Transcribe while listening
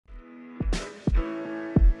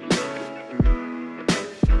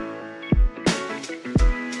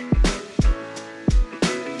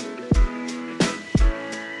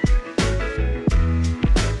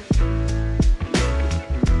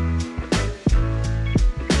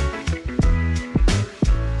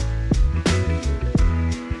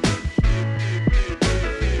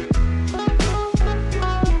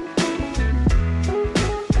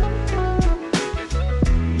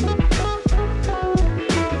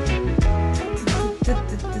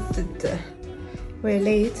We're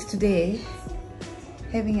late today,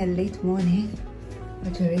 having a late morning,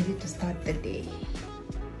 but we're ready to start the day.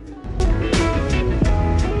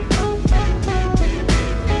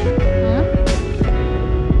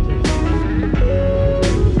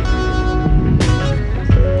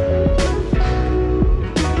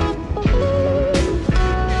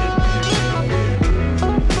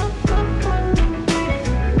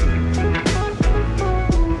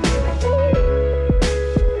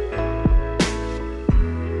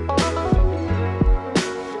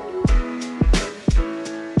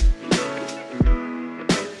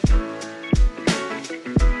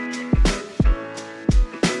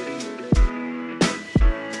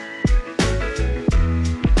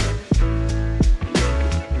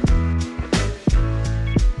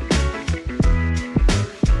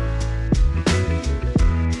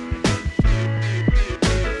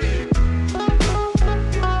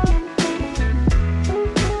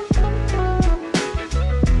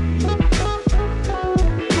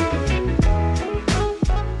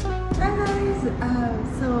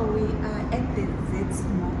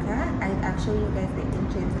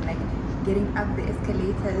 Getting up the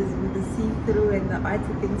escalators with the see-through and the art,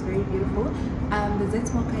 things very beautiful. The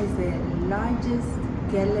Zeitz MOCAA is the largest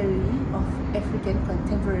gallery of African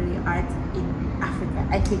contemporary art in Africa.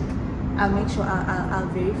 I think I'll make sure I'll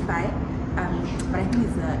verify, but I think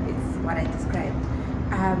it's what I described.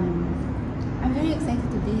 I'm very excited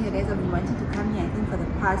to be here, guys. I've been wanting to come here I think for the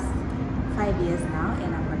past 5 years now,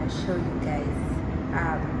 and I'm gonna show you guys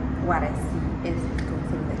what I see as we go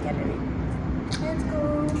through the gallery. Let's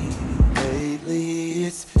go. Lately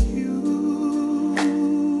it's you.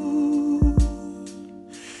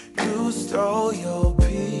 You stole your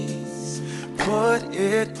peace, put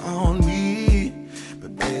it on me.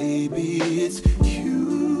 But baby, it's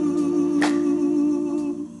you.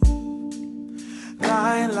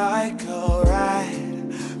 Lying like a rat,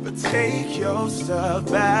 but take your stuff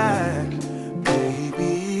back.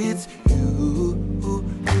 Baby, it's you.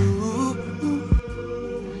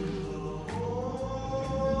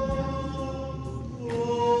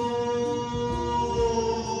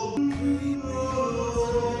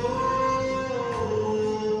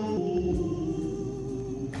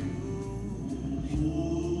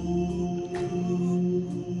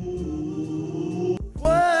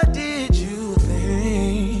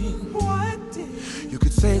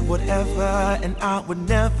 Whatever, and I would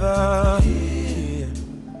never. Yeah.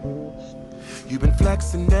 You've been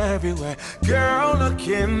flexing everywhere, girl. Look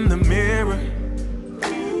in the mirror,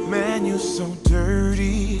 man. You're so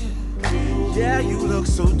dirty. Yeah, you look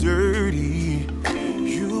so dirty.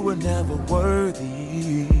 You were never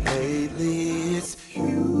worthy. Lately, it's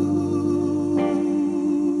you.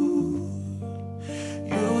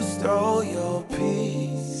 You stole your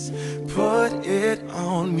peace, put it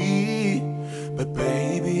on me. But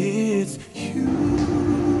baby, it's you. Do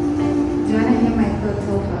you want to hear my thoughts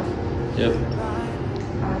over? Yep.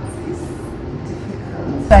 It's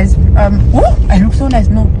difficult. Guys, oh, I look so nice.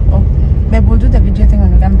 No, oh, babe, we'll do the video thing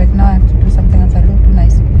when we come back. Now I have to do something else. I look too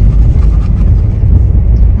nice.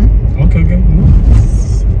 Okay, good.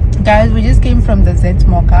 Guys, we just came from the Zeitz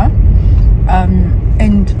MOCAA,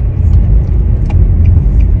 and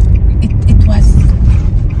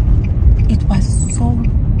it was so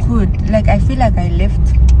good. Like, I feel like I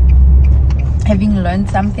left having learned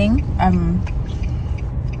something. And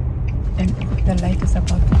the light is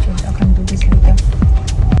about to change. I can do this later.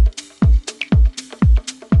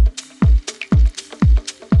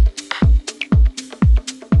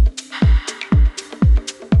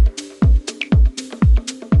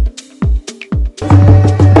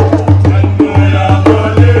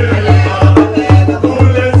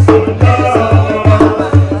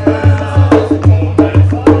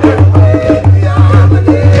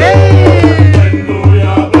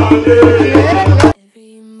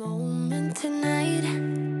 Every moment tonight,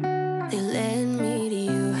 they led me to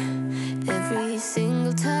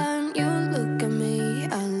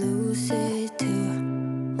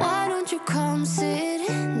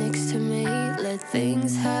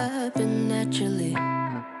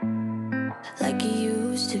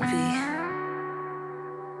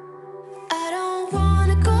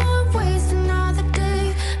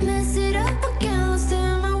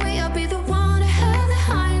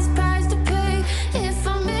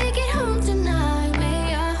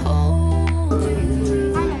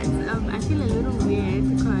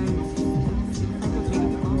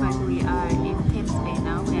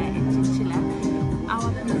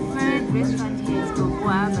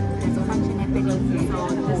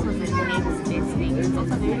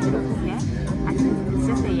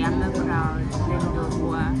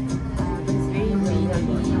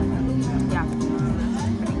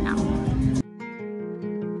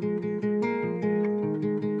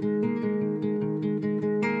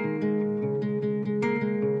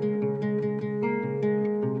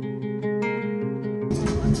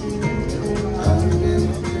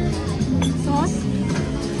Sauce.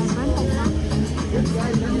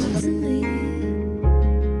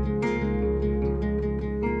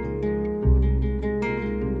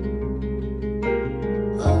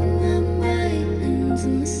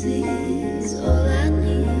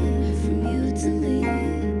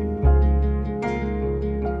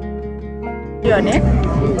 On it.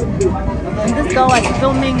 And this girl was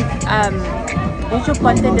filming YouTube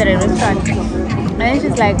content at a restaurant, and then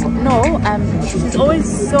she's like, no, she's always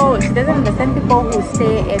she doesn't understand people who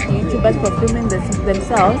say at YouTubers for filming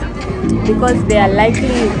themselves, because they are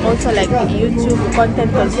likely also like YouTube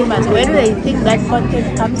content consumers. Where do they think that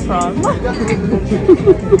content comes from?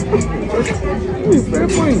 Fair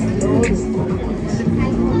point.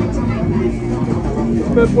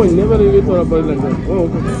 Fair point. Never really thought about it like that. Oh,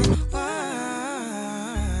 okay.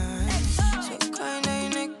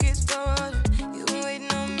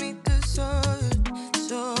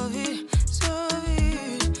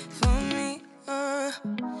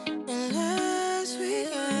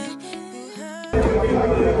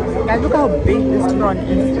 Guys, look how big this prawn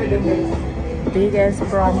is. Big ass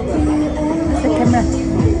prawn. That's the camera.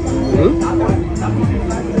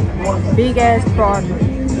 Big ass prawn.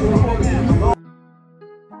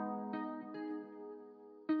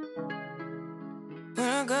 When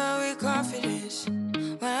I go with confidence,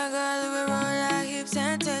 when I go with roll our hips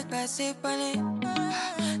and take a sip on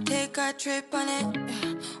it, take a trip on it.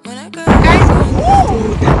 When I go,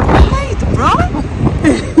 Wait, bro.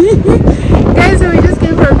 Guys, so we just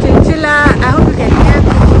came from Chinchilla. I hope you can hear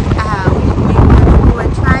me. We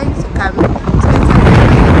were trying to come to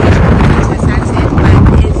sunset, but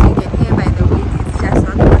as you can hear by the wind, it's just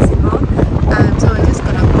not possible. So we're just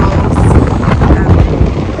gonna go see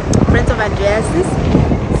friends of Andreas's.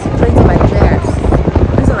 Friends of Andreas.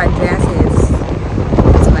 Friends of Andreas's.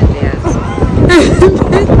 Friends of Andreas.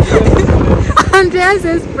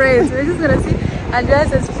 Andreas's friends. We're just gonna see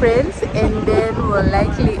Andreas's friends, and then we'll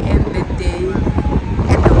likely end the day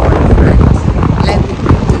at the waterfront, like we've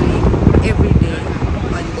been doing every day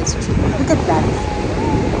on this trip. Look at that.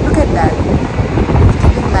 Look at that.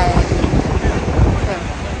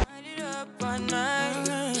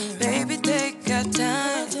 baby, take your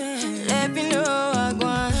time. Let me know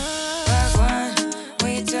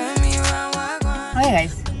when you tell me what. Alright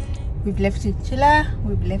guys, we've left Chinchilla,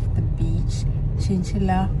 we've left the beach.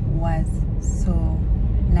 Chinchilla was so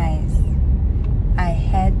nice. I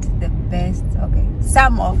had the best,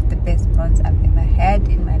 some of the best prawns I've ever had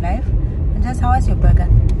in my life. And just, how was your burger?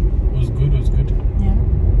 It was good, it was good. Yeah.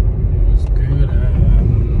 It was good.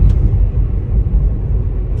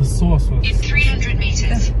 The sauce was... In 300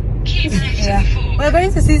 meters, keep left Yeah. before. We're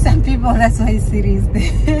going to see some people, that's why Siri is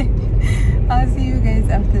there. I'll see you guys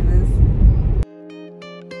after this.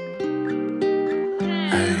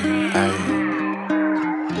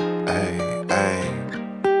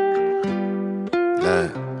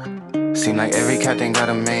 Seem like every captain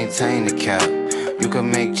gotta maintain the cap. You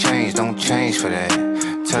can make change, don't change for that.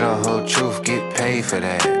 Tell the whole truth, get paid for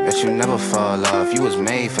that. Bet you never fall off, you was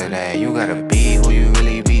made for that. You gotta be who you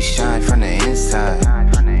really be, shine from the inside.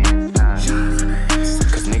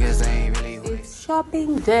 Cause niggas ain't really who It's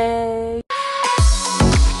shopping day.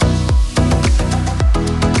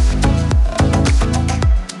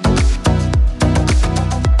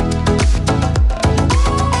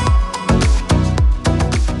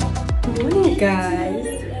 Guys,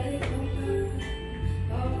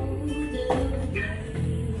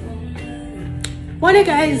 morning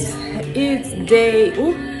guys, it's day,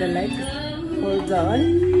 the light is, hold on.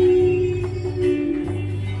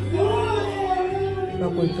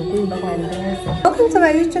 Welcome to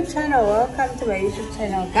my YouTube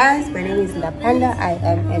channel, guys. My name is Lapanda. I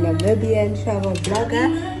am a Namibian travel blogger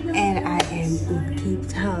and I am in Cape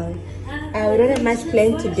Town. We don't have much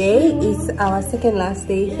planned today. It's our second last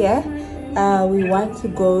day here. We want to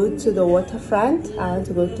go to the waterfront. I want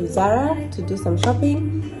to go to Zara to do some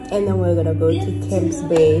shopping, and then we're gonna go to Camps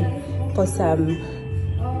Bay for some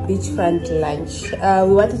beachfront lunch.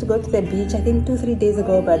 We wanted to go to the beach I think 2-3 days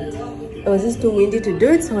ago, but it was just too windy to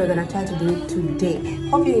do it, so we're gonna try to do it today.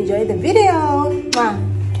 Hope you enjoyed the video.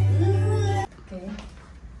 Okay,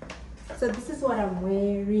 so this is what I'm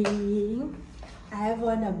wearing. I have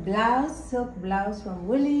on a blouse, silk blouse from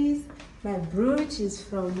Woolies. My brooch is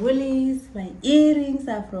from Woolies. My earrings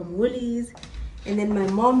are from Woolies. And then my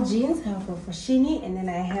mom jeans are from Foschini. And then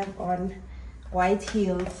I have on white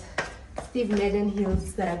heels, Steve Madden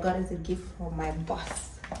heels that I got as a gift from my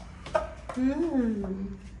boss.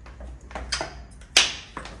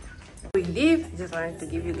 We leave. I just wanted to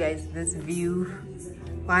give you guys this view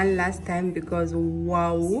one last time because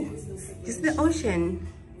wow, it's the ocean.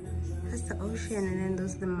 That's the ocean, and then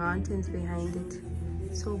those are the mountains behind it.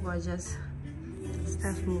 So gorgeous.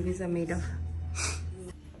 Stuff movies are made of.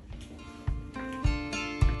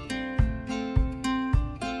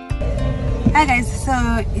 Hi guys, so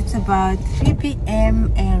it's about 3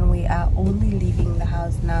 p.m. and we are only leaving the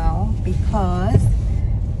house now because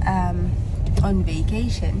on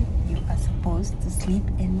vacation you are supposed to sleep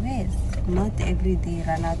and rest. Not every day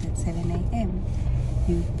run out at 7 a.m.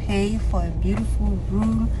 You pay for a beautiful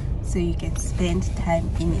room so you can spend time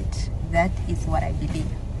in it. That is what I believe.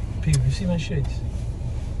 Babe, you see my shades?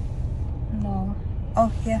 No.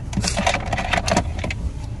 Oh yeah.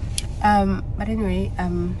 But anyway,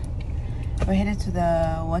 we're headed to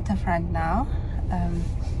the waterfront now, and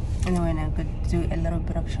then we're gonna go do a little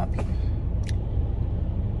bit of shopping.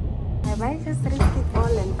 I might just risk it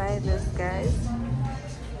all and buy this, guys.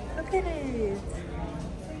 Look at it.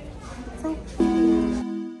 It's so cute.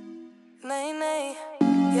 Nay, nay,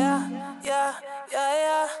 yeah, yeah, yeah,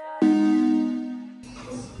 yeah.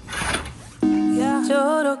 Yeah.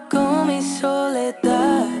 Lloro con mi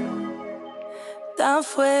soledad, tan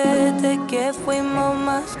fuerte que fuimos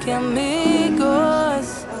más que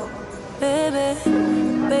amigos. Bebé,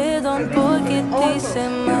 perdón porque te hice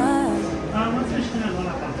mal.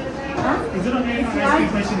 Is it okay if I ask you a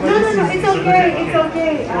question? No, it's okay, it's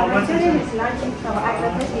okay. My children is lunching, so I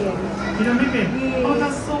left here. You don't live in? Oh,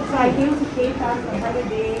 that's so So I came to Capetown for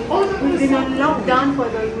holiday. Oh, that We've is been so on lockdown for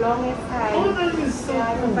the longest time. Oh, that is so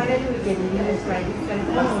Yeah, so cool. finally we can use right. It's going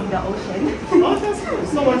to cross the ocean. Oh, that's cool.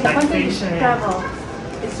 So what's that vacation? Travel.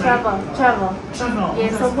 It's travel. Travel.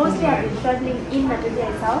 Yeah, so That's mostly cool, I've been traveling in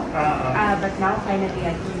Namibia itself. But now finally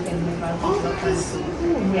I think we can move out. Oh, that is so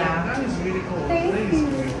cool. Man. Yeah. That is really cool. Thank That is you.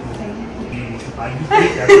 really cool. Thank you. You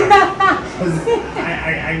take that right. 'Cause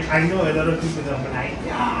I know a lot of people that are like,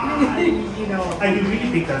 yeah, you know, I can really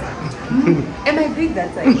pick that up. Am I big that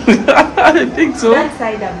side? I think so. That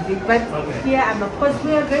side I'm big, but Okay. here I'm of course we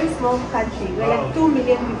are a very small country. We're like 2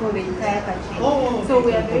 million people in the entire country. Oh, So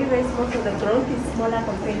we are very, very small, so the growth is smaller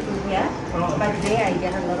compared to here. Oh, But okay. there I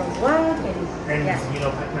get a lot of work and And yeah. you know,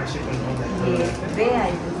 partnership and all that. Yeah, there I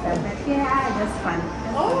do stuff. But yeah, just fun.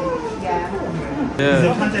 Oh, Yeah. He's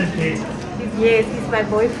a content creator. Yes, he's my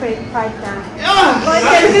boyfriend partner. Oh,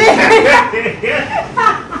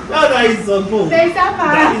 that is so cool. There's a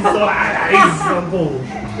That is so cool.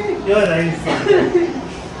 Yeah, that is so cool.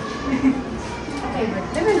 Okay, but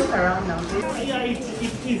let me look around now. Yeah,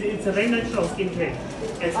 it's a very natural skincare.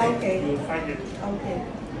 Yes, Okay. you find it. Okay.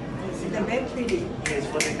 The very pretty. Yes,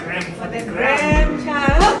 for the gram. For the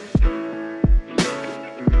Grandchild.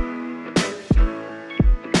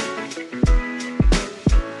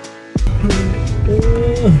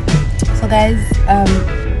 So guys,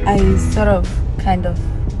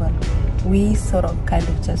 we sort of kind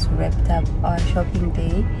of just wrapped up our shopping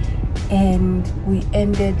day, and we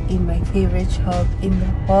ended in my favorite shop in the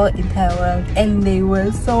whole entire world, and they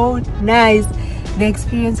were so nice. The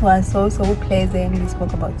experience was so pleasant. We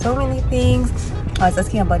spoke about so many things. I was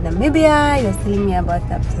asking about Namibia, he was telling me about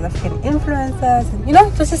the South African influencers, and, you know,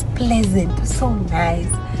 it was just pleasant. It was so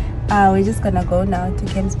nice. We're just gonna go now to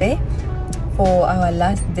Camps Bay for our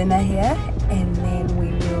last dinner here, and then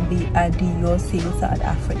we will be adiosing South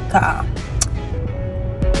Africa.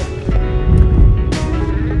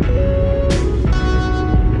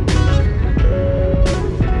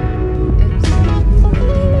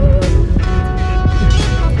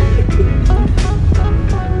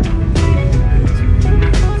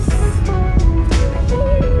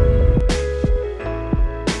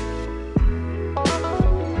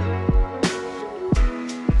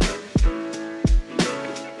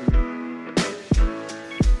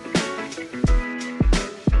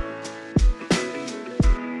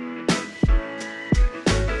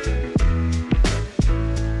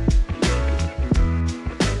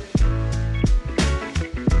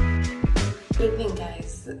 Evening,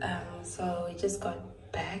 guys. So we just got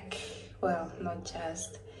back. Well, not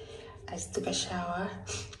just. I just took a shower.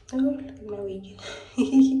 Oh, look at my wig.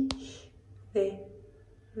 There.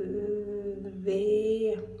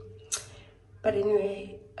 There. But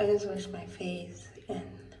anyway, I just washed my face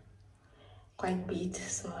and quite beat,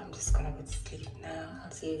 so I'm just gonna go to sleep now.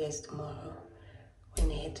 I'll see you guys tomorrow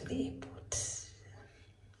when I head to the airport.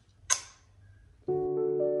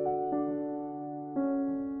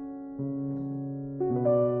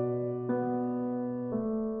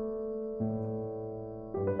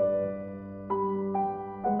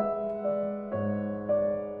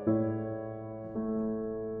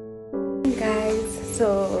 Guys,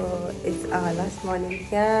 so it's our last morning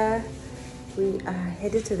here. We are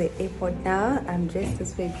headed to the airport now. I'm dressed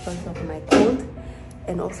this way because of my cold,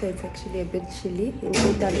 and also it's actually a bit chilly. In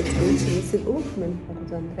Capetown it's very chilly. So, oh man,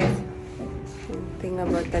 Andres. The thing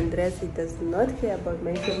about Andres, he does not care about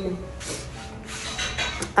my filming.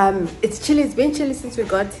 It's chilly. It's been chilly since we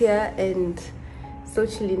got here, and so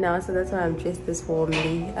chilly now, so that's why I'm dressed this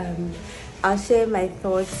warmly. I'll share my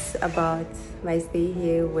thoughts about my stay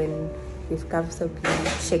here when we've comfortably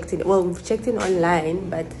checked in. Well, we've checked in online,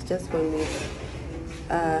 but just when we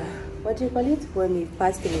what do you call it, when we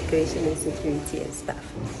passed immigration and security and stuff.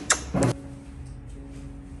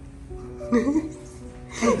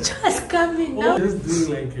 Just coming now. Just doing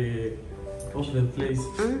like a off the place.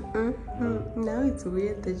 Now it's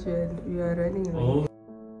weird that you are running away. Oh.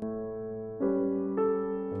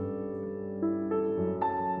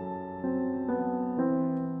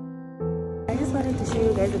 I just wanted to show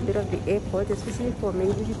you guys a bit of the airport, especially for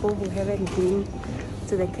maybe people who haven't been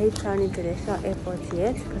to the Capetown International Airport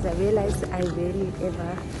yet, because I realized I rarely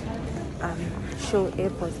ever show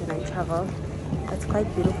airports when I travel. It's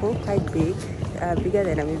quite beautiful, quite big, bigger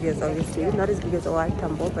than Namibia's obviously, not as big as OR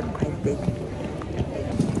Tambo, but quite big.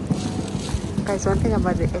 Guys, one thing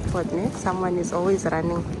about the airport, someone is always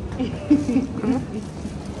running.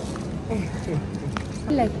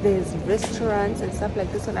 Like there's restaurants and stuff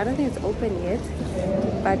like this one. I don't think it's open yet,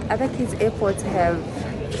 but other kids' airports have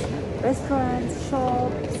restaurants,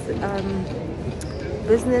 shops,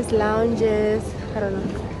 business lounges. I don't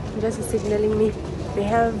know, just signaling me. They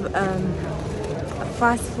have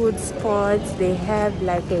fast food spots. They have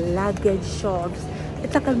like luggage shops.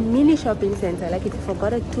 It's like a mini shopping center. Like if you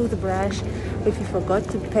forgot a toothbrush, or if you forgot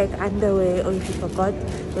to pack underwear, or if you forgot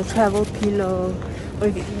your travel pillow, or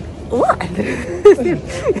if you, what?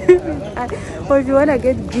 Or if you want to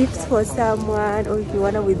get gifts for someone, or if you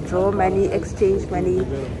want to withdraw money, exchange money.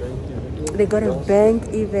 They got a bank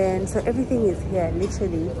even, so everything is here,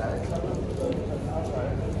 literally.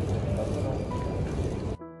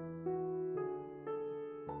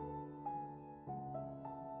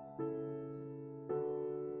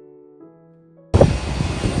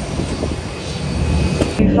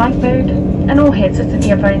 Flight mode, and all headsets and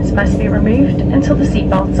earphones must be removed until the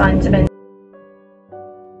seatbelt signs have been